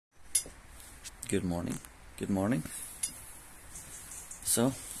Good morning. Good morning.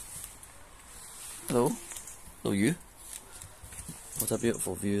 So, hello. Hello you. What a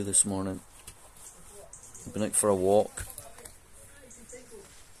beautiful view this morning. I've been out for a walk.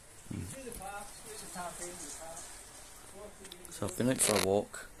 So I've been out for a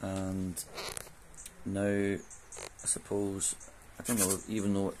walk and now I suppose, I don't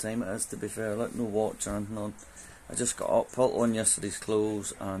even know what time it is, to be fair. Like, no watch or anything on. I just got up, put on yesterday's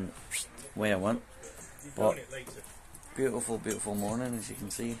clothes and away I went. But beautiful, beautiful morning, as you can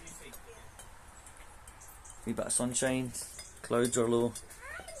see. Wee bit of sunshine, clouds are low.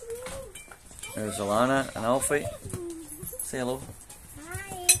 There's Alana and Alfie. Say hello.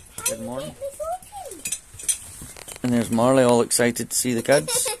 Hi. Good morning. And there's Marley, all excited to see the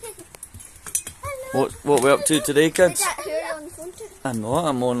kids. What we up to today, kids? I know,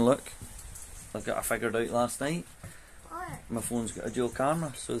 I'm on, look. I figured out last night. My phone's got a dual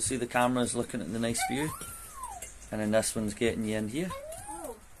camera, so see the camera's looking at the nice view. And then this one's getting you in here.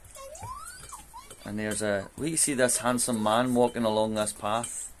 And there's you see this handsome man walking along this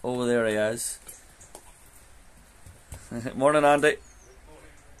path. Over there he is. Morning, Andy.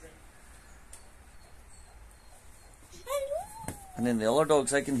 And then the other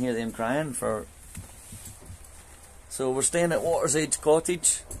dogs, I can hear them crying for... So we're staying at Water's Edge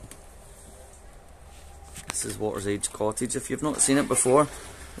Cottage. This is Water's Edge Cottage. If you've not seen it before,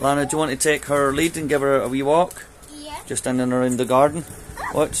 Lana, do you want to take her lead and give her a wee walk? Yeah. Just in and around the garden.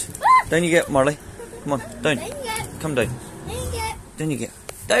 Watch. Down you get, Marley. Come on, down. Come down. Down you get.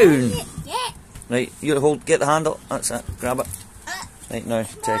 Down! Right, you get the handle. That's it. Grab it. Right, now,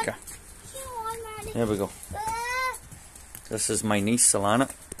 take her. There we go. This is my niece, Alana.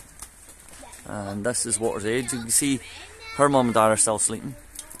 And this is Water's Edge. You can see her mum and dad are still sleeping.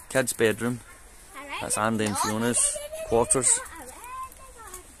 Kids' bedroom. That's Andy and Fiona's quarters.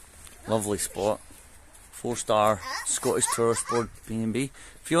 Lovely spot. 4-star Scottish Tourist Board B&B.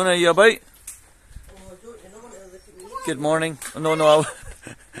 Fiona, are you about? Good morning. Oh, no.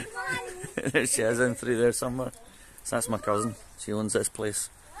 There she is, in through there somewhere. So that's my cousin. She owns this place.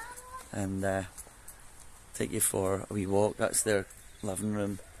 And take you for a wee walk. That's their living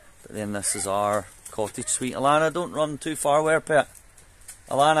room. But then this is our cottage suite. Alana, don't run too far away, pet.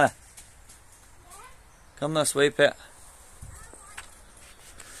 Alana. Come this way, pet.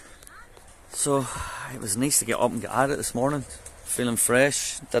 So, it was nice to get up and get at it this morning. Feeling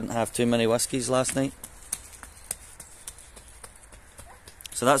fresh. Didn't have too many whiskies last night.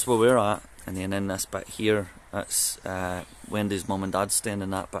 So that's where we're at. And then in this bit here, that's Wendy's mum and dad staying in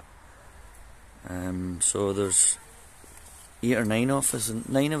that bit. So there's 8 or 9 of us,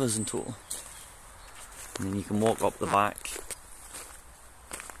 9 of us in total. And then you can walk up the back.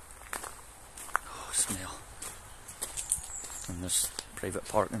 Oh, smell. And there's private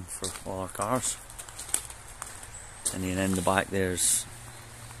parking for all our cars. And then in the back there's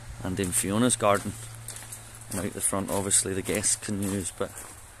Andy and Fiona's garden. And out the front obviously the guests can use, but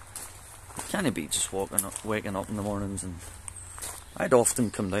it can't be just waking up in the mornings. And I'd often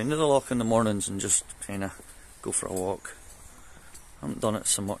come down to the loch in the mornings and just kind of go for a walk. I haven't done it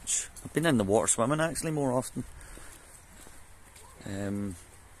so much. I've been in the water swimming actually more often.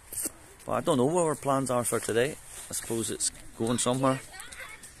 But I don't know what our plans are for today. I suppose it's going somewhere.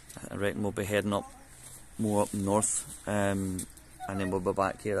 I reckon we'll be heading up more up north, and then we'll be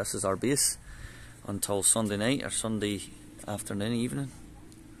back here. This is our base until Sunday night or Sunday afternoon, evening,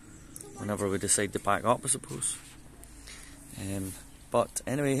 whenever we decide to pack up, I suppose. But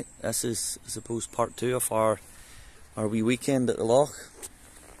anyway, this is, I suppose, part 2 of our wee weekend at the loch.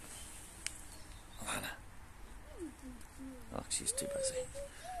 Alana. Oh, she's too busy.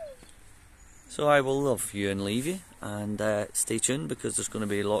 So I will love you and leave you, and stay tuned because there's going to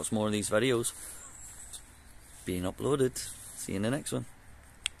be lots more of these videos being uploaded. See you in the next one.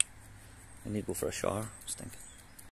 I need to go for a shower. I'm stinking.